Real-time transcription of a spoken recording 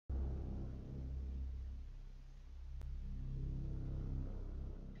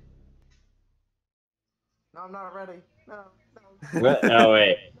No, I'm not ready. No, What? no. Oh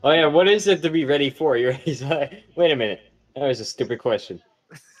wait. Oh yeah. What is it to be ready for? He's like, wait a minute. That was a stupid question.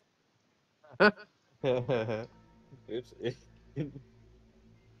 Oops.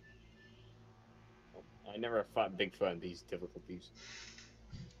 I never fought Bigfoot in these difficulties.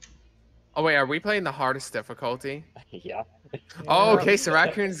 Oh wait, are we playing the hardest difficulty? Yeah. Oh, Yeah. okay, so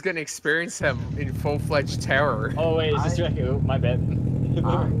Raccoon's gonna experience him in full-fledged terror. Oh wait, is this I, right? Oh, my bad.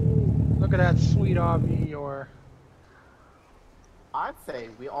 I, Look at that sweet RV or I'd say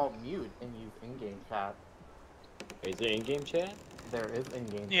we all mute and use in-game chat. Is there in-game chat? There is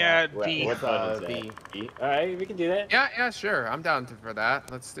in-game yeah, chat. What, V. what button is that? V. V? All right, we can do that. Yeah, yeah, sure. I'm down for that.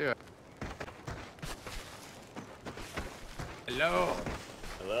 Let's do it. Hello.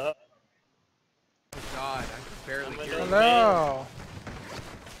 Hello. Oh God, I can barely hear you. Hello.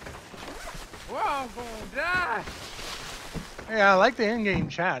 Whoa, I'm gonna die. Yeah, I like the in-game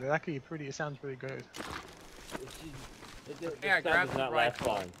chat. It actually it sounds pretty good. Yeah, This grab does the not last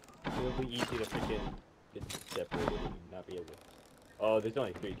rifle. long. It'll be easy to freaking get separated and not be able to. Oh, there's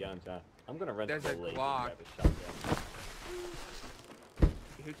only 3 guns, huh? I'm gonna run There's to the a lake Glock. and grab a shotgun.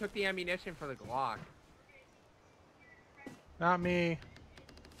 Who took the ammunition for the Glock? Not me.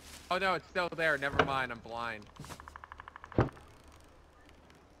 Oh no, it's still there. Never mind. I'm blind.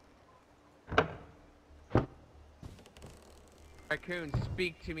 Raccoon,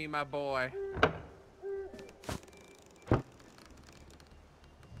 speak to me, my boy.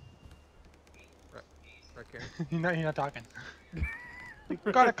 Raccoon. You're not talking. You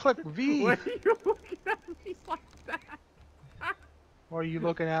gotta click V. What are you looking at me like that? Or are you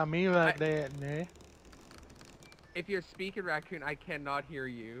looking at me like that, nah? If you're speaking, Raccoon, I cannot hear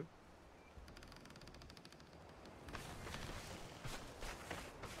you.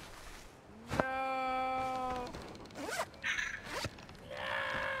 No.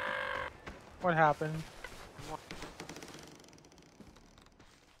 What happened?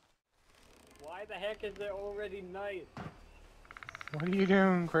 Why the heck is there already night? What are you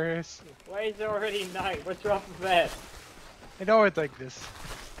doing, Chris? Why is there already night? What's wrong with that? It's always like this.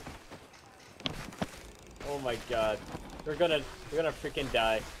 Oh my god. We're gonna freaking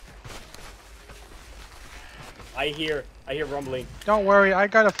die. I hear rumbling. Don't worry, I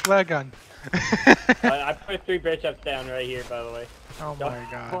got a flare gun. I put 3 bishops down right here, by the way. Oh Don't my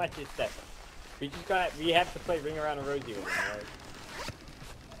god. watch this step. We have to play Ring Around a Rosie with him, right?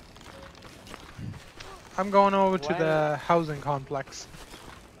 I'm going over to Why? the housing complex.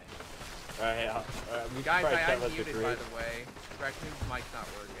 Alright, we Guys, probably I tell us unmuted, agree. by the way. Raccoon's mic's not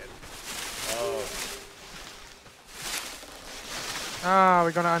working. Oh. Ah,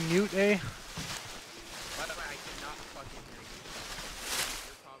 we're gonna unmute, eh? By the way, I cannot fucking hear you.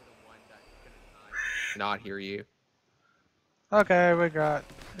 You're probably the one that's gonna not hear you. Okay, we got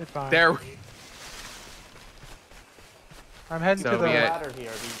it fine. There we I'm heading to So the we had- ladder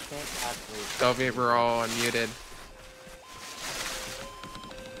here, but you can't actually. Soviet, we're all unmuted.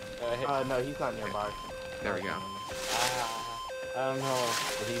 No, he's not nearby. There we go. I don't know.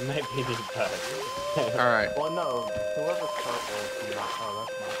 He might be nearby. Alright. Well, no, whoever's purple is not. Oh,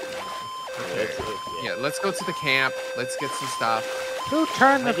 that's not. Yeah, let's go to the camp. Let's get some stuff. Who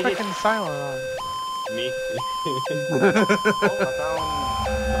turned the Why did it- freaking silent on? Me? Oh, I found.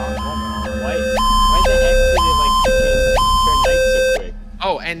 Why the heck did it like turn night so quick?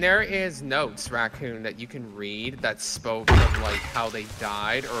 Oh, and there is notes, Raccoon, that you can read that spoke of like how they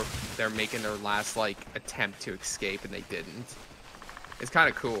died or if they're making their last like attempt to escape and they didn't. It's kind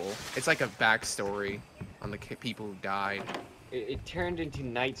of cool. It's like a backstory on the people who died. It turned into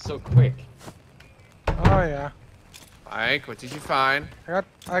night so quick. Oh yeah. Mike, what did you find?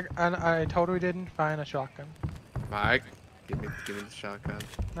 I totally didn't find a shotgun. Mike, give me the shotgun.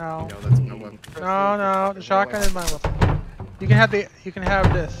 No. You know that's my weapon. No, the shotgun is my weapon. You can have this.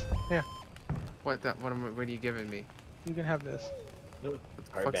 Yeah, What are you giving me? you can have this. What the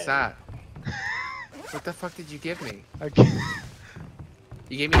fuck's that? What the fuck did you give me? Okay.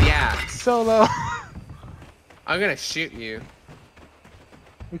 You gave me the axe. Solo. I'm gonna shoot you.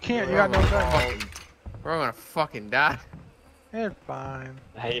 We can't. You got no gun. We're all gonna fucking die. It's fine.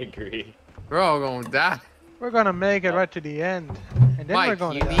 I agree. We're all gonna die. We're gonna make it right to the end, and then we're Mike,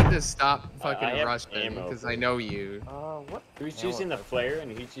 going you to need die. to stop I fucking have rushing ammo because for I it. know you. What? Who's ammo using the is that? flare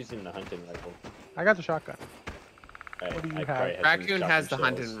and who's using the hunting rifle? I got the shotgun. Alright, What do you I have? probably some Raccoon has the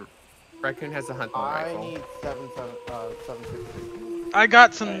shotgun shells. hunting. Raccoon has the hunting I rifle. need 7.62. I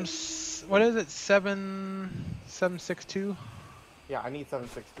got some. Alright. What is it? 7.62. Yeah, I need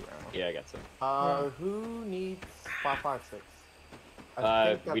 7.62 ammo. Yeah, I got some. Who needs 5.56?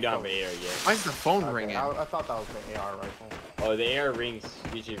 We don't have an AR yet. Why is the phone Okay, ringing? I thought that was the AR rifle. Oh, the air rings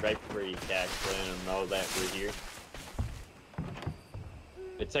usually right before you attack, letting them know that we're here.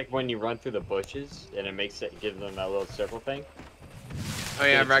 It's like when you run through the bushes, and it makes it gives them that little circle thing. Oh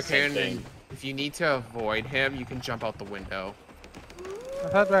yeah, It's the same raccoon. thing. And if you need to avoid him, you can jump out the window. I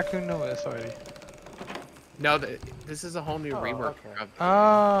thought raccoon knew this already. No, this is a whole new Oh, rework okay. of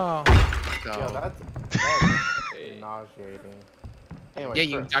Oh. so. Yeah, that's nauseating. Anyway, Yeah,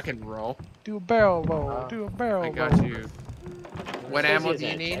 you Chris, duck and roll. Do a barrel roll. Do a barrel I roll. got you. What Says he ammo do you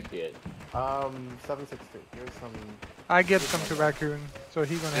hasn't need? attacked yet. 762. Here's some. I give some to raccoon, so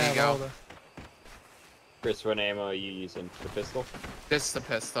he's gonna There you have all go. the. Chris, what ammo are you using? The pistol? This is the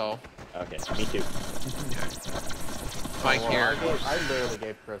pistol. Okay, me too. Mike Well, here. I literally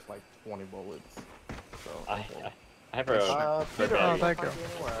gave Chris like 20 bullets. So. I have a. Peter, Oh, I thank can't find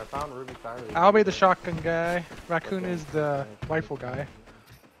you anywhere. I found Ruby Fire. I'll be the shotgun guy. Raccoon is the rifle guy.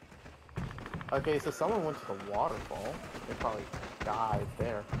 Okay, so someone went to the waterfall. They probably died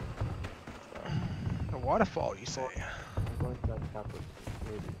there. So, The waterfall, you say? I'm going to that chapter.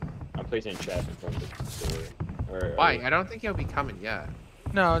 Maybe. I'm placing a trap in front of the door. Or, Why? I don't think he'll be coming yet.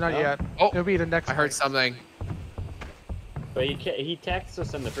 No, not No? yet. Oh, It'll be the next. I heard night. something. But he taxed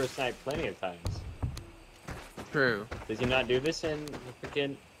us on the first night plenty of times. True. Does he not do this in the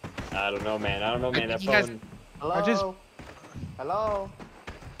freaking? I don't know, man. I don't know, man. That He has- phone. Hello? I just- Hello?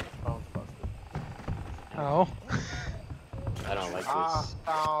 Phone's busted. Oh. I don't like I this.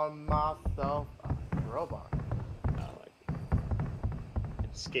 found myself a robot. I don't like it.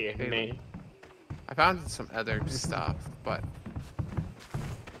 It scared Hey, me. I found some other stuff, but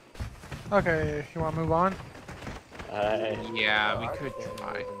Okay, you want to move on? yeah, we I could can't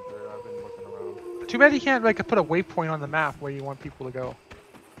try. move in through. I've been looking around. Too bad you can't like put a waypoint on the map where you want people to go.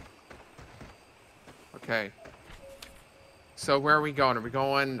 Okay. So where are we going? Are we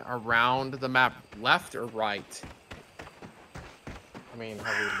going around the map left or right? I mean,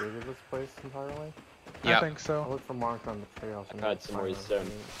 have we looted this place entirely? I Yeah. think I so. looked for marks on the treehouse. I've had some more zone.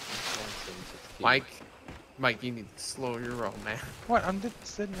 Mike, you need to slow your roll, man. What? I'm just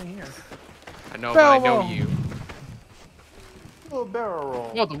sitting right here. I know, but I know Bravo. you. Little barrel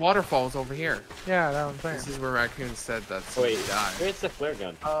roll. Oh, the waterfall's over here. Yeah, that's what I'm This saying. is where Raccoon said that Wait, somebody died. where's the flare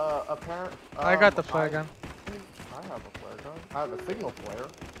gun? Apparent. I got the flare gun. I have a flare gun. I have a signal flare.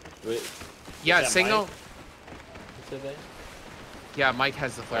 Wait, Yeah, that signal. Mike? What's it? Yeah, Mike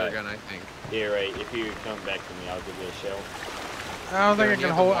has the flare Alright. gun, I think. Yeah, right. If you come back to me, I'll give you a shell. I don't think I There, can you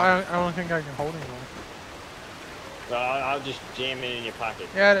have hold. the I don't think I can hold anymore. So I'll just jam it in your pocket.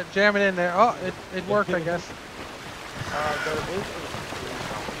 Yeah, jam it in there. Oh, it worked, I guess. There is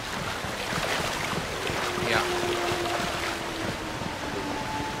Yeah.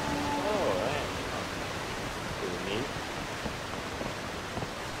 Oh, right. Pretty neat.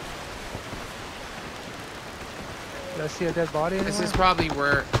 Did I see a dead body anywhere? This is probably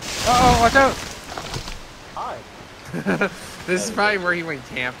where. Uh-oh, watch out! Hi. This is probably where he went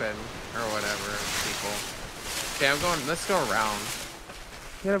camping or whatever. People. Okay, I'm going. Let's go around.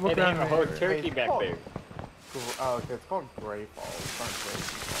 Yeah, Hey, look they have around a whole there. turkey back there. Oh, okay, it's called Gray Falls. It's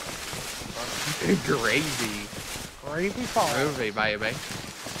not Gray Gravy. Gravy Falls. Groovy, baby.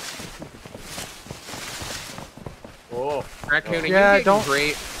 Oh, Raccoon, are Yeah, you don't-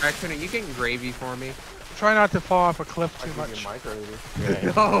 getting Raccoon, are you getting gravy for me? Try not to fall off a cliff I'll too give much. you micro eater.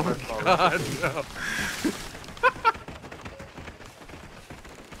 right. Oh First of all, God, recipe. no.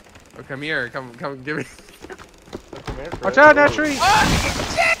 Oh, come here, come give me. Come here, Chris. Watch out, that tree!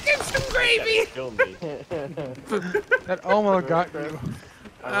 Oh, Jack, get some gravy! Killed me. That almost got Chris. you.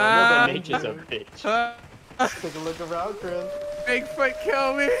 Mother Nature's a bitch. Take a look around, Chris. Bigfoot,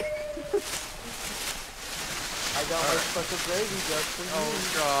 kill me! I got my special gravy just for you. Oh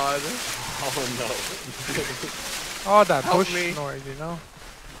God. Oh no. Oh, that Help bush me. noise, you know?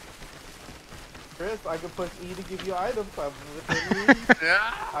 Chris, I can push E to give you items. I'm within reach.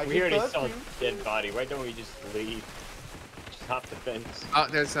 Ah. I We can already touch saw a you. dead body. Why don't we just leave? Just hop the fence. Oh,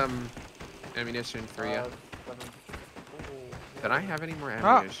 there's some ammunition for you. Did I have any more Oh,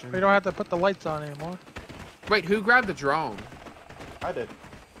 ammunition? we don't have to put the lights on anymore. Wait, who grabbed the drone? I did.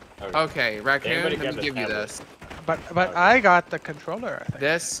 Okay, Raccoon, Everybody let grab me the give you tablet. this. But I got the controller, I think.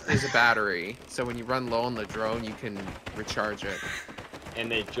 This is a battery, so when you run low on the drone, you can recharge it.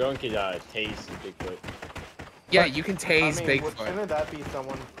 And the drone can tase the Bigfoot. Yeah, But- you can tase I mean, Bigfoot. shouldn't that be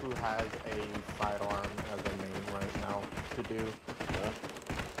someone who has a sidearm as a main right now to do? Huh?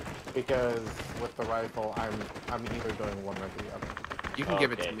 Because with the rifle, I'm either doing one or the other. You can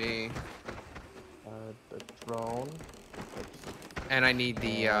give it to Okay. me. The drone. And I need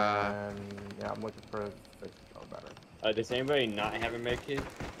the, And yeah, I'm looking for the better. Does anybody not have a med kit?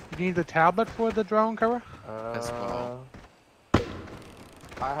 You need the tablet for the drone cover? As well.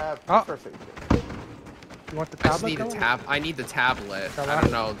 I have Oh. first aid kit. You want the I just tablet? need a though? I need the tablet. Got I that?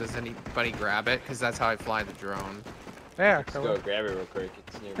 don't know. Does anybody grab it? Because that's how I fly the drone. Yeah. Let's Go go on. grab it real quick.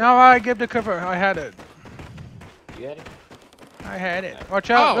 It's near. No, I give the cover. I had it. You had it? I had it. Watch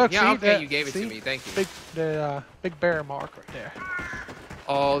out! Oh, Look, yeah, see okay, that? you gave it see? to me. Thank you. Big bear mark right there.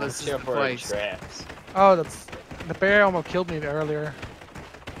 Oh, this is Watch the out for place. traps. Oh, the bear almost killed me earlier.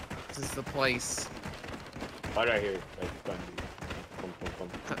 This is the place. Why do I hear like thunder? Boom, boom,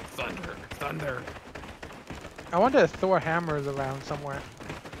 boom. Thunder. Thunder. I wonder if Thor hammers around somewhere.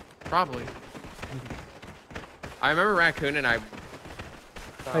 Probably. I remember Raccoon and I.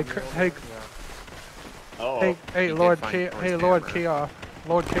 Hey, hey, Oh, hey, he Lord, did find Thor's Lord hammer. Chaos,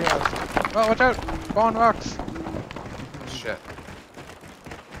 Lord Chaos. Oh, watch out! Spawn rocks. Shit.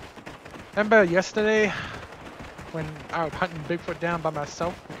 Remember yesterday when I was hunting Bigfoot down by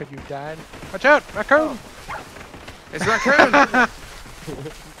myself because you died? Watch out, raccoon! It's Raccoon!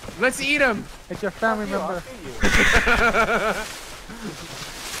 Let's eat him! It's your family member.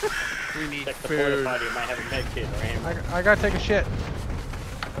 We need check the porta food. potty. It might have a med kit or ammo. I gotta take a shit.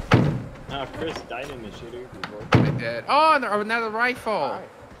 Oh, Chris died in the shooter before. I did. Oh, another rifle! Alright.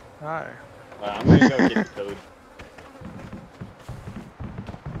 Alright. I'm gonna go get the code.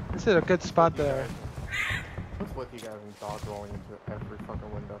 This is a good spot there. What's with you guys and dog rolling into every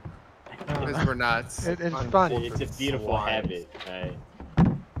fucking window? Because we're nuts. It's I'm fun. full- It's a beautiful Swine. habit.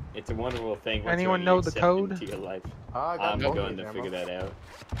 It's a wonderful thing. once Anyone you know the accept code? into your life. I got I'm both going these to ammo. figure that out.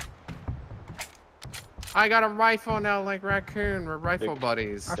 I got a rifle now like Raccoon. We're rifle The-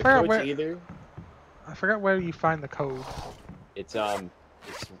 buddies. I The forgot code's where- either I forgot where you find the code. it's at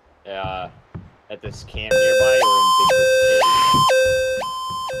this camp nearby or in Bigfoot's cave.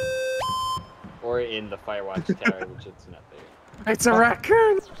 Or in the Firewatch Tower, which it's not there. It's a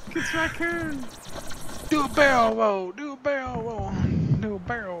raccoon! It's Raccoon! Do a barrel roll. Do a barrel roll. Do a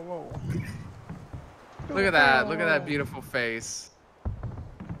barrel roll. Do Look a at that. barrel Look at that roll. beautiful face.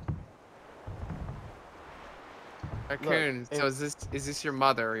 Raccoon, Look, so is this your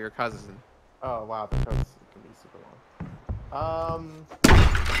mother or your cousin? Oh wow, the codes can be super long.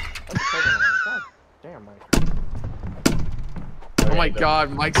 That's taking long. God damn, Mike. Oh my the-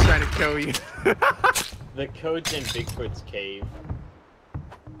 god, Mike's trying to kill you. The code's in Bigfoot's cave.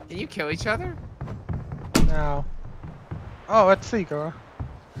 Can you kill each other? No. Oh, let's see, girl.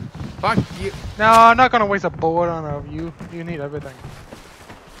 Fuck you. No, I'm not gonna waste a bullet on a you. You need everything.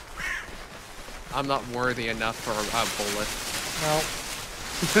 I'm not worthy enough for a bullet. No.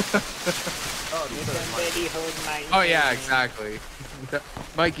 Oh, these are my Somebody hold my Oh yeah, hand. exactly.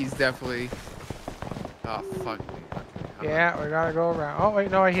 Mikey's definitely. Oh fuck me. Okay, Yeah, we gotta go around. Oh wait,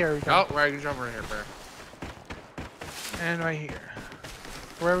 no, right here we go. Oh, right over here, bro. And right here.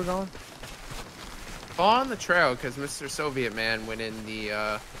 Where are we going? Follow on the trail, because Mr. Soviet Man went in the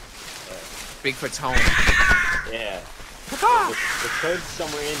Bigfoot's home. Yeah. The code's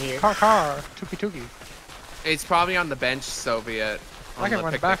somewhere in here. Car, Tuki Tuki. It's probably on the bench, Soviet. I On can the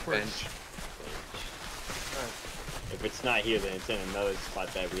run picnic backwards. bench. If it's not here, then it's in another spot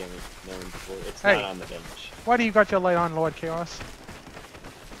that we haven't known before. It's Hey. not on the bench. Why do you got your light on, Lord Chaos?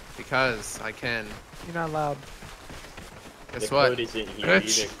 Because I can. You're not allowed. Guess The what? code isn't here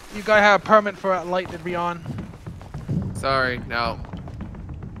Bitch. either. You gotta have a permit for that light to be on. Sorry, no.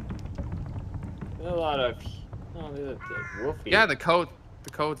 There's a lot of. Oh, there's a wolf here. Yeah, the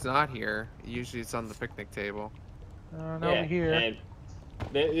code's not here. Usually it's on the picnic table. Not Yeah, over here. And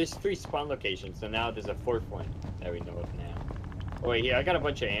there's 3 spawn locations, so now there's a 4th one that we know of now. Oh wait, yeah, I got a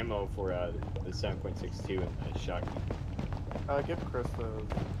bunch of ammo for the 7.62 and the shotgun. give Chris the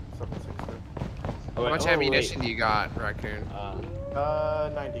 7.62. Oh, How much wait. ammunition do you got, Raccoon?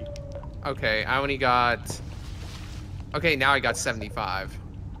 90. Okay, I only got... Okay, now I got 75.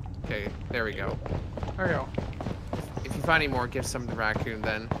 Okay, there we go. There we go. If you find any more, give some to Raccoon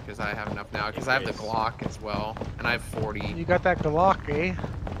then, because I have enough now. Because I have the Yes. Glock as well, and I have 40. You got that Glock, eh?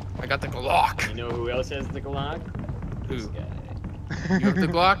 I got the Glock. You know who else has the Glock? This Who? guy. You have the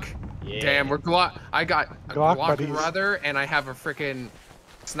Glock? Yeah. Damn, we're Glock. I got a Glock Glock buddies. brother, and I have a freaking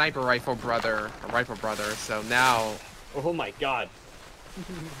sniper rifle brother, So now, Oh my god.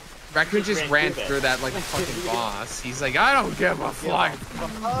 Raccoon just ran ran through that. through that like a fucking boss. He's like, I don't give a fuck.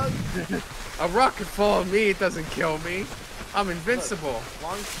 A rocket full of me, it doesn't kill me. I'm invincible.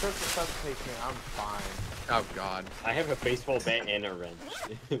 Long trip resuscitation, I'm fine. Oh god. I have a baseball bat and a wrench.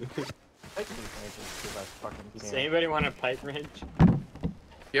 Take these wrenches because I fucking Does can't. anybody want a pipe wrench?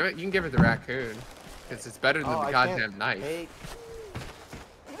 Give it. You can give it to Raccoon, because it's better than Oh, the I goddamn can't knife. take-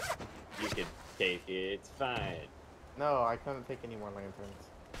 You could take it, it's fine. No, I couldn't take any more lanterns.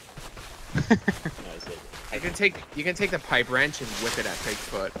 No, I said, I You can take the pipe wrench and whip it at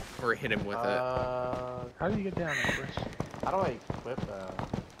Bigfoot, or hit him with it. How do you get down there, Chris? How do I equip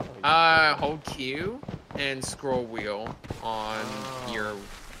that? Hold Q and scroll wheel on your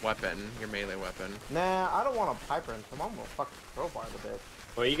weapon, your melee weapon. Nah, I don't want a pipe wrench. I'm gonna fucking crowbar the bitch.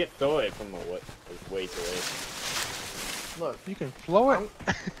 Well, you can throw it from a ways away. Look, You can flow it.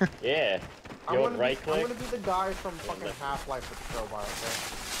 Yeah. I'm Yo, gonna right be, click. I'm gonna be the guy from fucking Half-Life with the crowbar,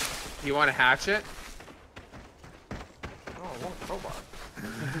 okay? You want to hatch it? Oh, I want a crowbar.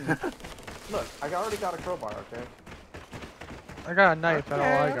 Look, I already got a crowbar, okay? I got a knife. That's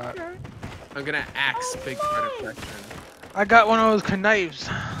all I got. I'm gonna axe Bigfoot attraction. I got one of those knives.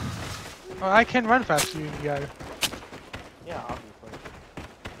 Oh, I can run faster than you guys. Yeah, obviously.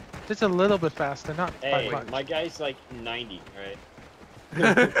 Just a little bit faster, not by Hey, much. my guy's like 90, right?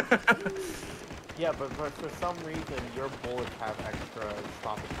 Yeah, but for some reason, your bullets have extra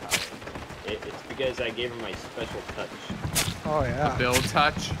stopping power. It's because I gave him my special touch. Oh yeah. Build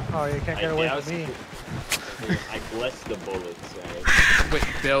touch Oh, you can't get away doused from me. I bless the bullets, right? with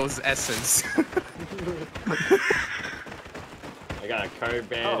Bill's essence. I got a car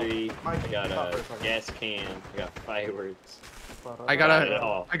battery, I got a stop for a gas can, I got fireworks. I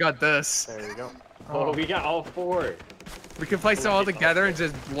got this. There you go. Oh, we got all 4. We can place it all together and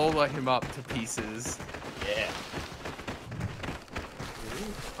just blow him up to pieces. Yeah.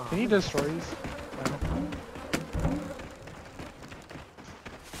 Can you destroy these?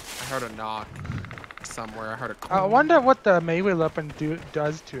 I heard a knock somewhere. I heard a. I wonder what the melee weapon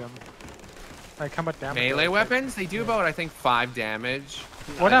does to him. Like how much damage? Melee weapons? They do about, I think, 5 damage.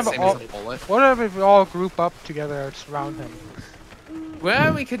 What Same about as a bullet. What if we all group up together and surround him?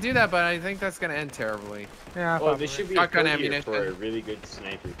 Well, we could do that, but I think that's gonna end terribly. Yeah. Oh, probably. this should be Shotgun a code here ammunition. for a really good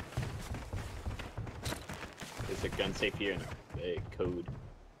sniper. There's a gun safe here and a code.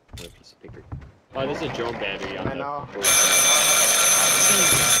 And a piece of paper. Oh, there's a drone battery on I know. the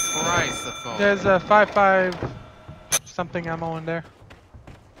Jesus Christ, the phone. There's a 5.5 something ammo in there.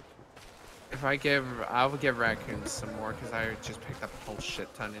 I'll give raccoons some more because I just picked up a whole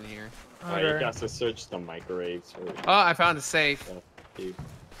shit ton in here. Alright, you Okay. got to search the microwaves. Oh, I found the safe.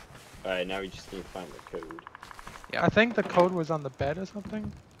 Alright, now we just need to find the code. Yeah. I think the code was on the bed or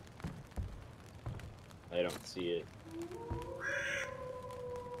something. I don't see it.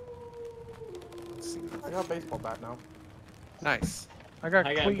 Let's see. I got a baseball bat now. Nice. I got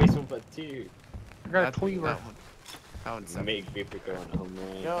I got a cleave. baseball bat too. I got a That cleaver. one. That one's seven. Make people go on a home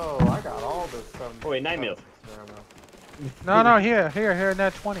run. Yo, I got all this stuff. Oh wait, 9 mil. No, here,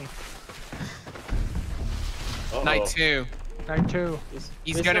 net 20. Uh-oh. Night 2. Night 2.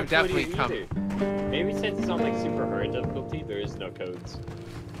 He's This gonna not coded definitely come. either. Maybe since it's on like super hard difficulty, there is no codes.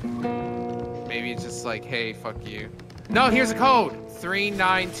 Maybe it's just like, hey, fuck you. No, here's a code.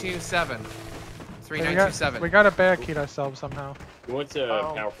 3927. We 3927. gotta barricade ourselves somehow. Who wants a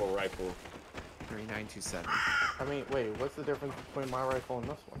Oh. powerful rifle? 3927. I mean, wait, what's the difference between my rifle and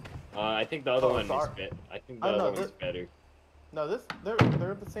this one? I think the other Oh, one is sorry. better. I think the Oh, no, other one's better. No, they're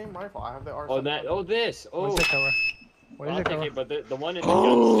the same rifle. I have the R7. This. Oh. Where's it going? Where's I'll it take going? it, but the one in the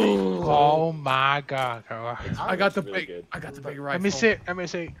gun station. Oh my god. Noah. I got the really big. good. I got the big rifle. Let me see it. Let me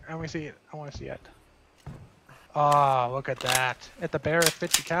see it. I want to see it. Oh, look at that. At the bear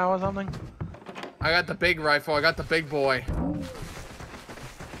 50 cal or something? I got the big rifle. I got the big boy.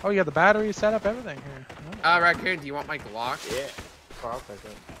 Oh, you got the battery set up, everything here. Raccoon, do you want my Glock? Yeah. Oh, I'll take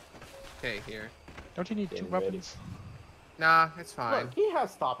it. Okay, here. Don't you need two Getting ready. weapons? Nah, it's fine. Look, he has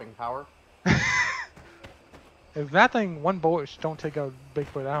stopping power. If that thing, one bullet don't take out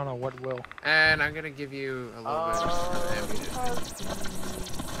Bigfoot, I don't know what will. And I'm gonna give you a little bit of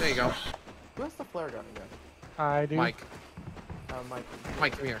ammunition. There you go. Who has the flare gun again? I do. Mike. Mike.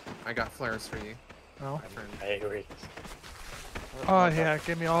 Mike, come here. I got flares for you. No. My friend. Hey, wait. Oh yeah,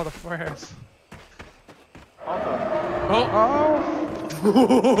 give me all the flares. Also, Oh!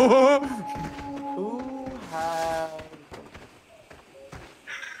 Oh! who has...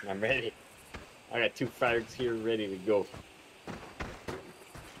 I'm ready. I got 2 fireworks here ready to go.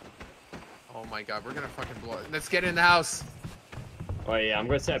 Oh my god, we're gonna fucking blow it. Let's get in the house. Oh yeah, I'm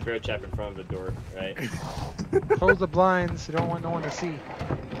gonna set a bear trap in front of the door, right? Close the blinds. You don't want no one to see.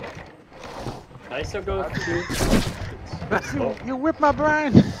 Can I still go through? You whipped my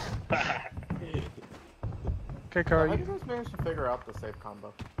brain. Okay, How Carl. did you guys manage to figure out the safe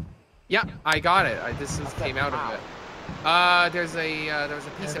combo? Yeah, I got it. This just came out of it. There was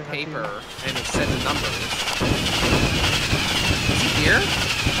a piece of paper and it said the numbers. Is it here?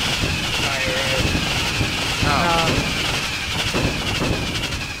 Oh.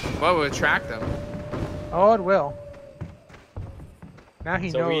 Well, we'll track them. Oh, it will. Now he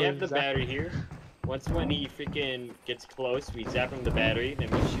So knows. we have the exactly. battery here. Once when he freaking gets close, we zap him the battery, then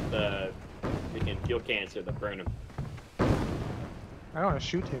we shoot the freaking fuel canister to burn him. I want to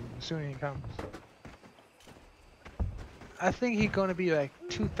shoot him as soon as he comes. I think he's gonna be like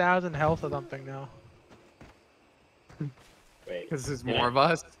 2,000 health or something now. Wait. Because there's can more of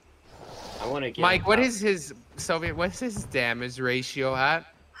us. I want to get Mike, what is his Soviet? What's his damage ratio at?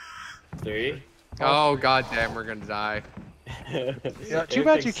 3? Oh god damn, we're gonna die. Yeah, too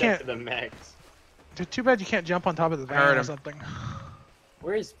bad you Everything's set can't. to the max. Too bad you can't jump on top of the I heard van or him. something.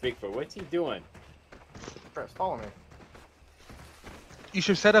 Where is Bigfoot? What's he doing? Chris, follow me. You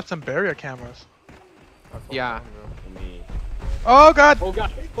should set up some barrier cameras. That's what Yeah. I'm gonna do. Let me... Oh god! Oh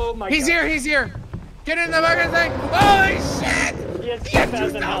god! Oh my He's god! here, he's here! Get in the fucking thing! Holy shit! He has He had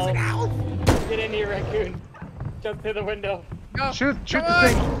 2,000 2,000 health! health! Get in here, raccoon! Jump through the window! Go. Shoot Come the on.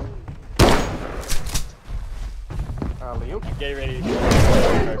 thing! Leo? Get ready to go.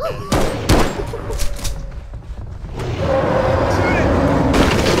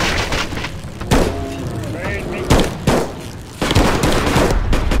 Burn me.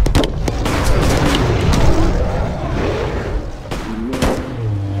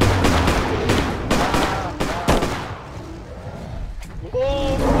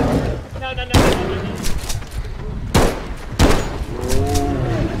 Whoa! No, no, no, no, no, no.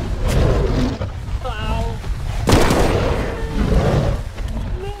 Ow.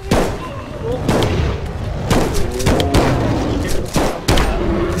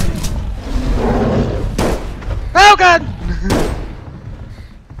 Oh god!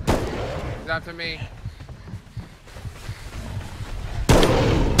 He's after me.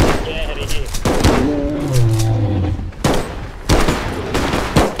 Get out of here.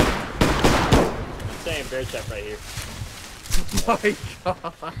 I'm saying bear trap right here. My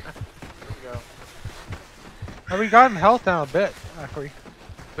god. Let's go. Oh, we got him health down a bit, actually.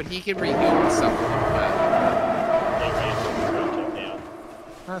 But he can reheal himself a little bit. Get ready for the bear trap down.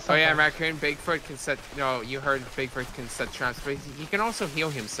 That's Oh yeah, something. Raccoon, Bigfoot can set, no, you heard Bigfoot can set traps, but he can also heal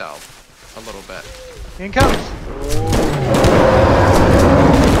himself a little bit. Here he comes!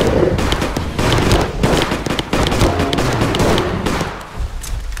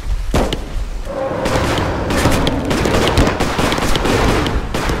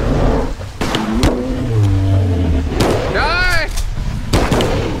 Die!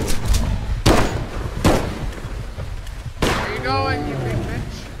 Where you going, you big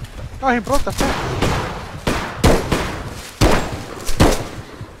bitch? Oh, he broke the fence!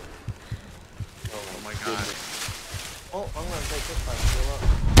 Oh my god. Oh, I'm gonna take this time. Heal up.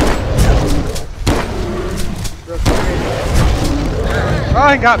 Oh,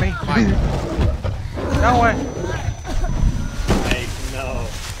 he got me! Mike. No way! Like, no.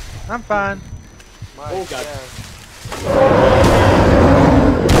 I'm fine. Mike, Oh, God. yeah.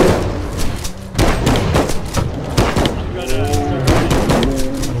 I'm gonna start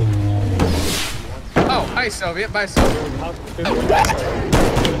Oh, hi Soviet, bye Soviet.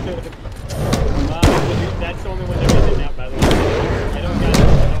 That's the only one that was in now, by the way. I don't got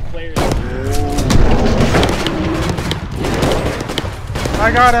enough players.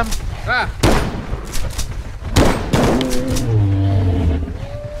 I got him! Ah!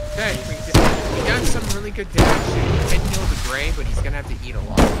 Okay, we got some really good damage. He can heal the gray, but he's gonna have to eat a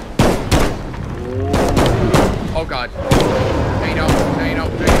lot. Oh god. No you don't, no you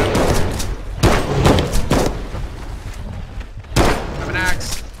don't, no you don't. I have an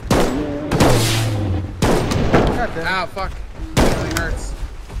axe. God damn. Ow, fuck. It really hurts.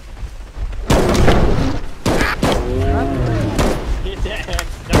 Hit that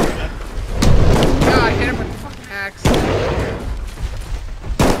axe. No, we're not. No, I hit him with the fucking axe.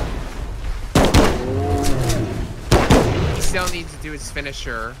 He still needs to do his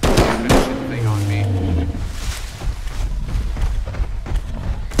finisher. Finishing thing on me.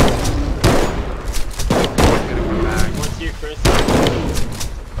 I'm gonna come back. Once you, Chris.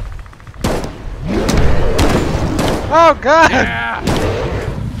 Oh god! Yeah!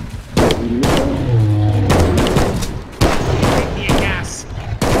 Give me a gas.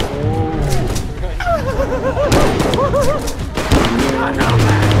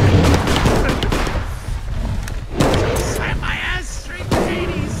 Slap my ass straight to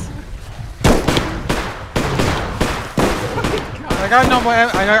Hades. I got no more.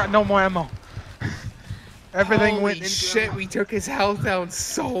 I got no more ammo. Everything Holy went into shit, we took his health down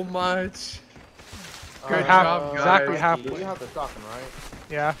so much. Good Half- job, guys. Zachary halfway. You have the shotgun, right?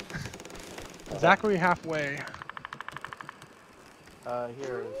 Yeah. Zachary halfway.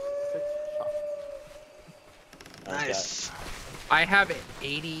 Here is 6 shots. Nice. I have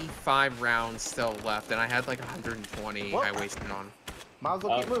 85 rounds still left, and I had like 120 What? I wasted on. Might as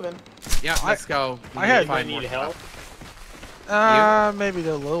well keep moving. Yeah, let's go. We I had- to find need more help. stuff. Maybe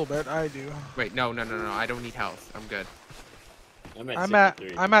a little bit. I do. Wait, no. I don't need health. I'm good. I'm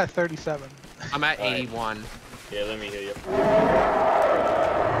I'm at 37. I'm at Alright. 81. Yeah, let me heal you.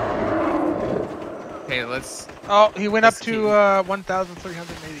 Okay, let's. Oh, he went up Let's to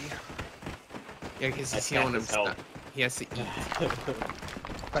 1,380. Yeah, because I he's healing can't himself. help. He has to eat.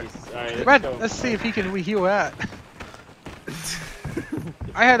 Jesus. Alright, Red, go. let's see if he can heal that.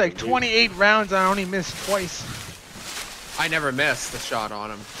 I had like 28 rounds. I only missed twice. I never missed the shot on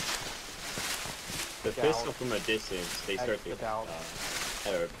him. The pistol from a distance, they start to Exit out.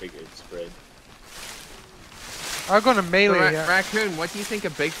 have a bigger spread. I'm going to melee. So, Yeah. Raccoon, what do you think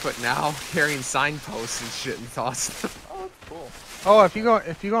of Bigfoot now carrying signposts and shit and tossing them? Oh, that's cool. Oh, if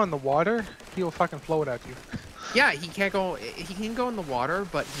you go in the water, he'll fucking float at you. Yeah, he can't go. He can go in the water,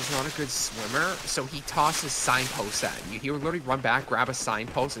 but he's not a good swimmer. So he tosses signposts at you. He would literally run back, grab a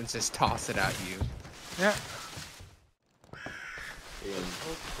signpost, and just toss it at you. Yeah. And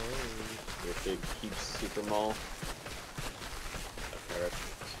if it keeps super mall. Okay,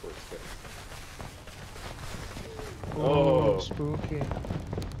 sports car. Oh, Oh. spooky.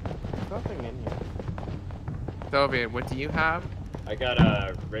 There's nothing in here. Soviet, what do you have? I got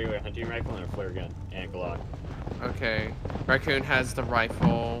a regular hunting rifle and a flare gun and Glock. Okay. Raccoon has the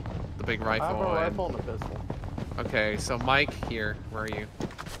rifle, the big I have rifle. a rifle and a pistol. Okay, so Mike, here. Where are you?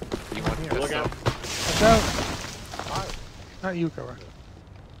 You want the Here. pistol? Look out. Watch out. Alright. Not you, Cobra.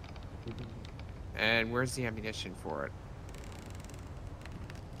 And where's the ammunition for it?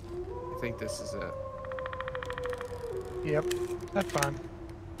 I think this is it. Yep. That's fine.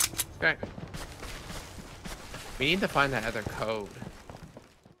 Okay. We need to find that other code.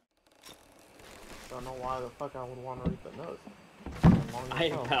 Don't know why the fuck I would want to read the notes. I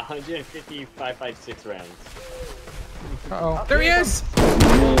have 150 5.56 rounds. Uh-oh. There he is!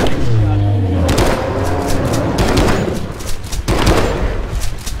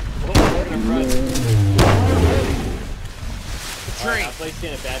 The tree! I placed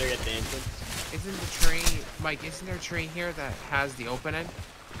in a battery at the entrance. Isn't the tree... Mike, isn't there a tree here that has the opening?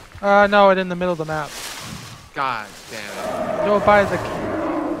 No, it's in the middle of the map. God damn it. It's over by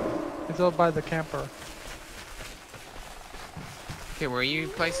the. It's over by the camper. Okay, where are you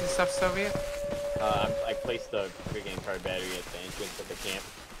placing stuff, Soviet? I placed the freaking car battery at the entrance of the camp.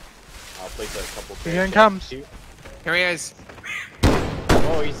 I'll place a couple. Here he parachutes comes. too. Here he is.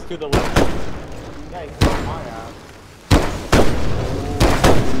 Oh, he's to the left. Yeah, he's on my ass.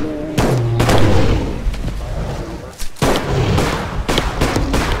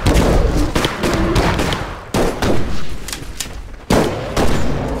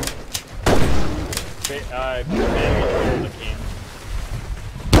 Battery in the camp.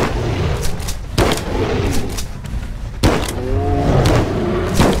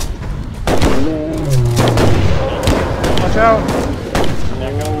 Watch out!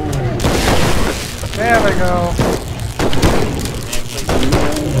 Back up. There we go.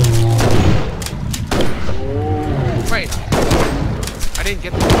 Wait. I didn't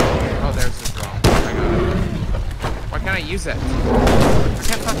get the drone. Oh, there's the drone. I got it. Why can't I use it? I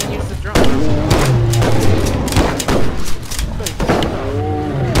can't fucking use the drone.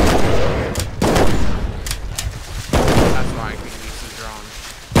 That's why I can use the drone.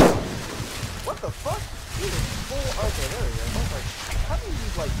 What the fuck? He was full. Okay, there he is. I was like, how do you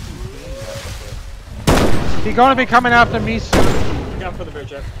use like 2 beams at this? He's gonna be coming after me soon. Look out for the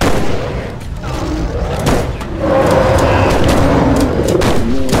bridge up.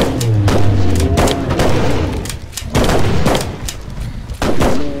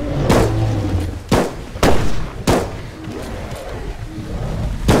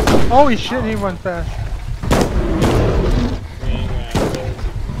 Holy shit, he went fast.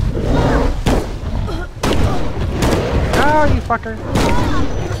 Oh, you fucker.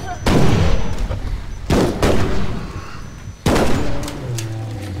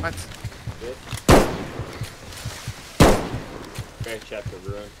 What? Fair chapter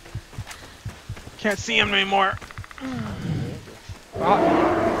ruin. Can't see him anymore.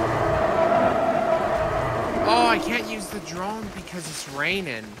 Oh, I can't use the drone because it's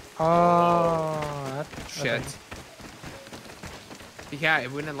raining. Oh, that Shit. Yeah,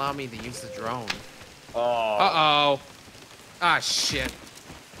 it wouldn't allow me to use the drone. Oh. Uh-oh. Ah, shit.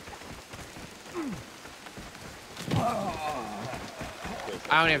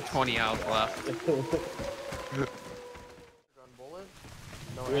 I only have 20 health left. Gun bullet?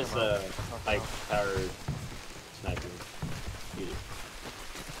 No Here's ammo. a high powered sniper.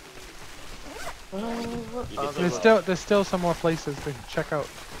 There's still some more places to check out.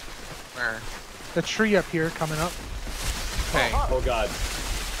 Where? The tree up here coming up. Okay. Oh god.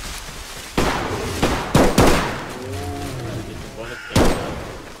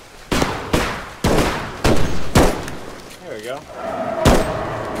 There we go.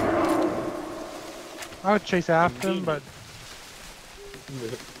 I would chase after him, but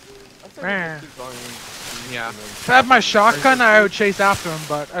man. Keep going. Yeah. If I had my shotgun, I would chase after him,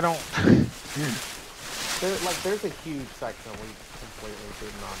 but I don't. There's a huge section we completely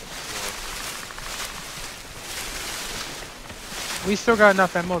did not explore. We still got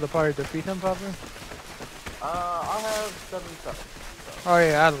enough ammo to probably defeat him, probably. I'll have 77. So. Oh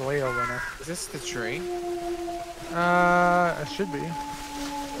yeah, out of the way over now. Is this the tree? It should be.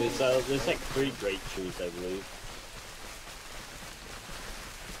 There's like 3 great trees, I believe.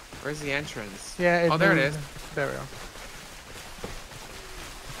 Where's the entrance? Yeah. Oh, there it is. There we go.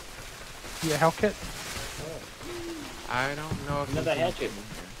 Yeah, health kit. I don't know if Another you can hatchet.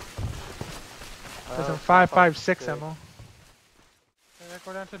 There's some 5.56 ammo. Yeah,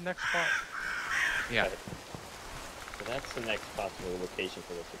 go down to the next spot. Yeah. So that's the next possible location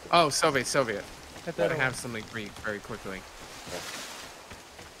for this. Oh, Soviet. Hit Gotta that have something for you very quickly.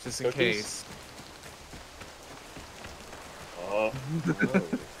 Just in Cookies? case. Oh.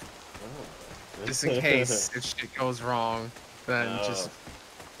 Just in case if shit goes wrong, then just.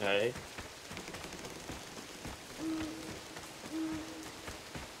 Alright.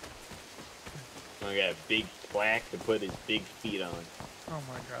 I got a big plaque to put his big feet on. Oh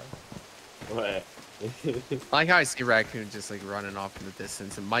my god. What? I like how I see Raccoon just like running off in the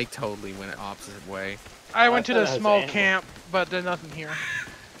distance, and Mike totally went opposite way. I went to thought the it was small animal. camp, but there's nothing here.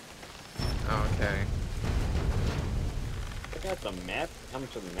 Oh, okay. I got the map. How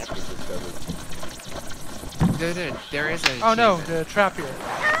much of the map is discovered? There is an Oh no, achievement. the trap here.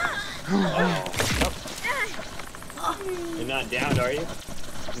 You're not down, are you?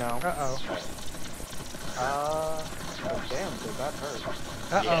 No. Uh-oh. Oh, damn, dude, that hurt.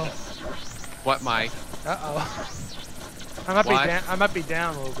 Uh-oh. What, Mike? Uh-oh. I might be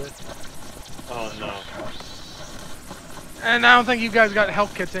down a little bit. Oh no. And I don't think you guys got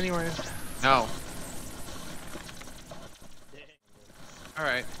health kits anyways. No.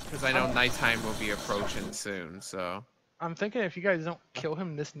 Alright, because I know nighttime will be approaching soon, so. I'm thinking if you guys don't kill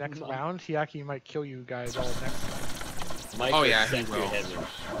him this next round, he actually might kill you guys all next time. Mike Oh, was yeah, he sent to will. heaven.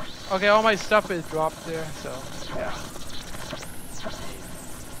 Okay, all my stuff is dropped there, so yeah.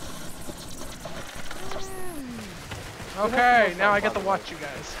 Okay, now I get to watch you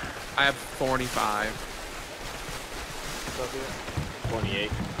guys. I have 45. Soviet.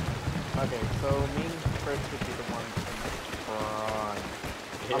 28. Okay, so me and Chris would be the ones in the front.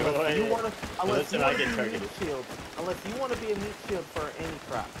 Unless you want to, Listen, I get targeted. Unless you want to be a meat shield for any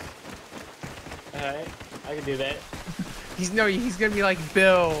traps. Alright, I can do that. He's gonna be like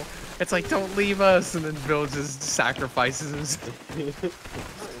Bill. It's like, don't leave us, and then Bill just sacrifices himself. There is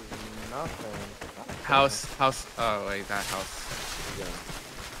nothing. House. Oh wait, that house.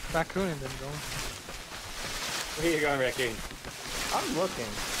 Raccoon and them going. Where are you going, Raccoon? I'm looking.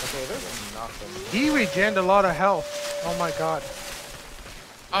 Okay, there's nothing. He regened a lot of health. Oh my god.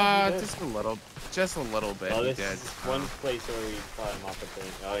 Just a little bit. Oh, He this did. is one place where we fought him off the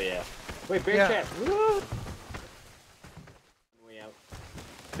thing. Oh yeah. Wait, bear Yeah. trap. Woo! Way out.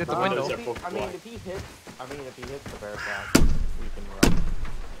 Hit the Um, window. Windows are if full he block. hits the bear trap, we can run.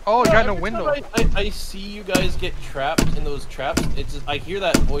 Oh, you got no every window. time I see you guys get trapped in those traps. It's just, I hear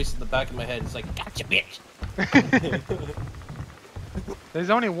that voice in the back of my head. It's like, gotcha, bitch. There's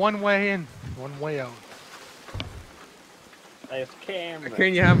only one way in, one way out. Nice camera.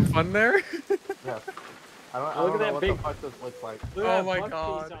 Can you having fun there? Yes. I Look don't at know that what big- the fuck this looks like. Look Oh at that my buck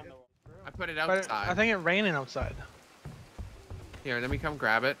God. piece on the- I put it But outside. I think it's raining outside. Here, let me come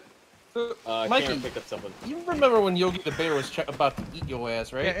grab it. Mikey, Cameron picked up something. you remember when Yogi the Bear was about to eat your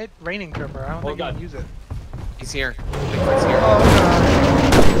ass, right? Yeah, it's raining, Trevor. I don't Oh, think you God. can use it. He's here. Bigfoot's here. Oh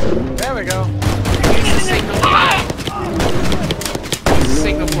god. There we go. Use the signal. Use the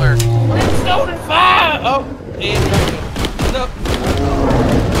signal flare. Stone and fire! Oh, and no.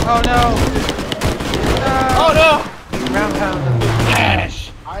 Oh no. Oh no! Round pound.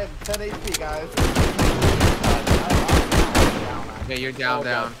 Ash! I have 10 HP, guys. Yeah, you're down, Oh,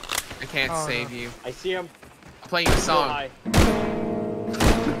 down. I can't Oh, save no. you. I see him. I'm playing the song. Hi.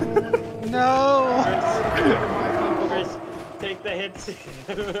 No. Chris, take the hits.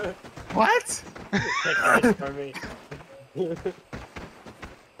 What? Take the hits for me.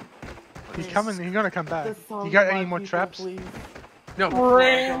 He's coming. He's gonna come back. This song You got by any more people, traps? please. No.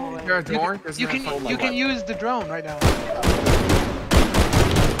 You're a door? You can use the drone right now.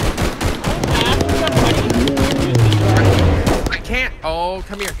 I can't. Oh,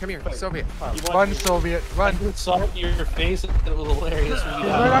 come here, Soviet. Run, Soviet, run. I saw it in your face. It was hilarious when you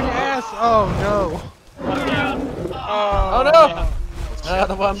Right on your ass. Oh no. Oh no!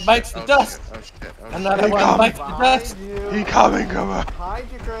 Another one bites the dust. Oh shit. Another Hey, one come. bites the dust. He coming, come on. Behind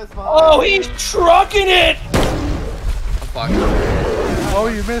you, Chris. Oh, he's trucking it! Fuck. Oh,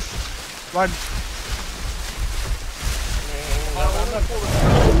 you missed. Run.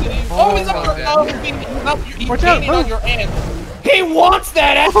 Oh, he's up dead. he's Watch out, gaining on move. your ass. He wants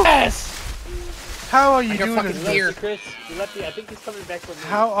that ass! How are you I got doing fucking this? deer. Chris, you left me. I think he's coming back from me.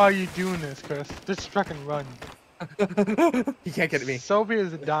 How are you doing this, Chris? Just fucking run. You can't get me. Soviet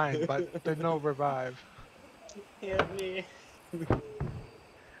is dying, but there's no revive. Help me.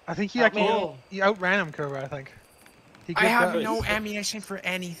 I think he Help actually me. he outran him, Cobra. I think. He I good have guns. no ammunition for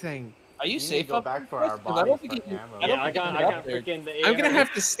anything. Are you You need to safe go up back for Chris? our 'Cause I don't bodies think for you- ammo. I don't Yeah, I think got you got freaking the. I'm gonna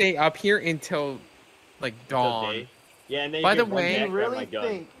have to stay up here until like dawn. Yeah, and then By you the can run way- back, Do you grab my really gun.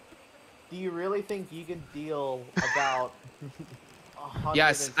 think? Do you really think you can deal about?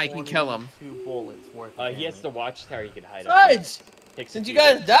 Yes, I can kill him. 122 bullets worth. Of He has the damage? watchtower he can hide up. Besides, Takes since a you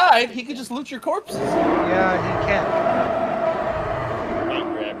few guys died, he could just loot your corpses. Yeah, he can. Might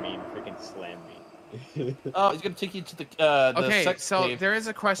grab me and freaking slam me. Oh, he's gonna take you to the Okay, sex so cave there is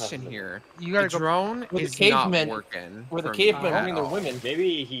a question here. You The gotta go. drone With the is not cavemen- working. where the for me cavemen at hunting their all. women.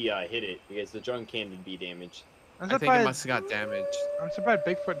 Maybe he hit it because the drone can be damaged. I'm I think it surprised. must have got damaged. I'm surprised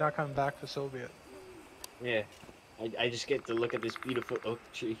Bigfoot not coming back to Soviet. Yeah. I just get to look at this beautiful oak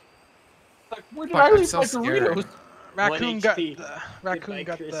tree. Like, where did Fuck, I I'm leave so my scared. Doritos? Raccoon got HP. the. Raccoon Goodbye,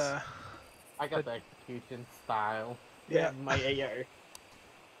 got Chris. the. I got the execution style. Yeah. My AR.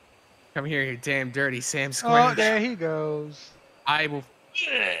 Come here, you damn dirty Sam Oh, Squinch. there he goes. I will.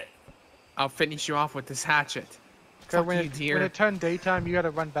 I'll finish you off with this hatchet. So Fuck when you, it dear. turned daytime, you gotta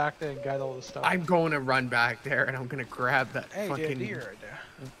run back there and get all the stuff. I'm going to run back there and I'm gonna grab that Hey, there's a fucking. deer right there.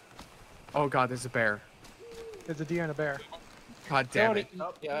 Oh god, there's a bear. There's a deer and a bear. God damn it.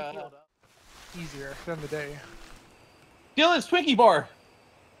 Oh, he Yeah. healed up. Easier than the day. Steal his Twinkie bar.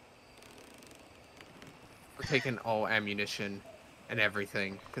 We're taking all ammunition and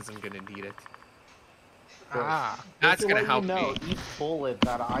everything because I'm gonna need it. Ah. That's Just to gonna let help you know, me. each bullet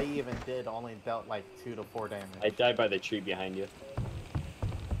that I even did only dealt like 2 to 4 damage. I died by the tree behind you.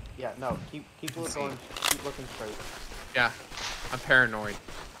 Yeah, no, keep looking, keep looking straight. Yeah, I'm paranoid.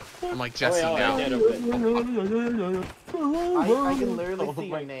 I'm like Jesse oh, now. I did over there. I can literally Oh see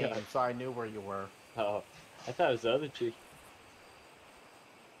my your name, God. so I knew where you were. Oh, I thought it was the other tree.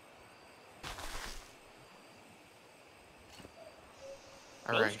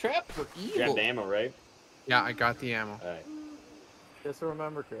 Those Alright. traps are Grab evil. the ammo, right? Yeah, I got the ammo. Alright. Just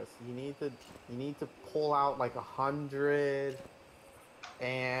remember, Chris, you need to pull out like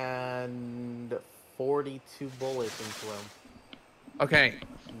 142 bullets into him. Okay,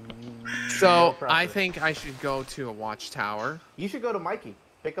 Mm, so no pressure. I think I should go to a watchtower. You should go to Mikey.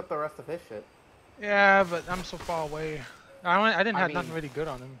 Pick up the rest of his shit. Yeah, but I'm so far away. I didn't I have mean- nothing really good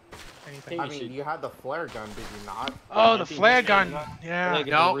on him. Anything. I You mean, should- you had the flare gun, did you not? Oh, I the think flare you gun. should. Yeah. Like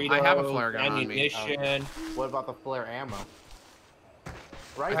No, I have a Dorito, flare gun on me. ammunition. What about the flare ammo?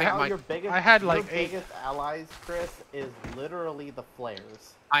 Right I think now, my- your biggest, I had, your like, 8. biggest allies, Chris, is literally the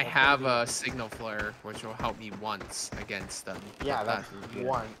flares. I That's have gonna a signal flare, which will help me once against them. be- Yeah, but that's it.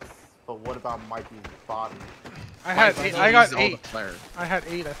 once. But what about Mikey's body? I had Mike 8. still I got uses all the 8. flare. I had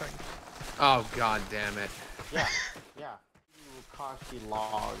 8, I think. Oh god damn it. Yeah, yeah. You Kashi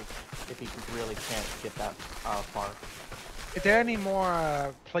log if you really can't get that far. Is there any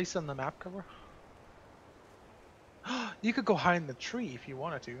more place on the map cover? You could go hide in the tree if you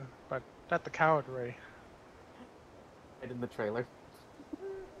wanted to, but that's the coward way. Right in the trailer.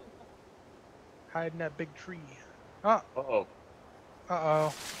 Hide in that big tree. Oh, Uh-oh.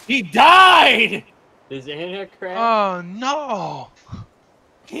 uh-oh. He died! Is Anna crash? Oh, no!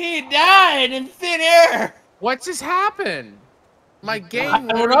 He died in thin air! What just happened? My game I don't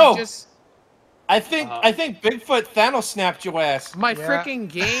literally know. just I think Bigfoot Thanos snapped your ass. my Yeah. freaking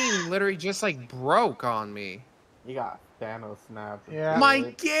game literally just like broke on me. You got Thanos snapped. Yeah. My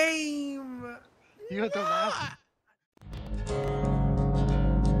game. You got the last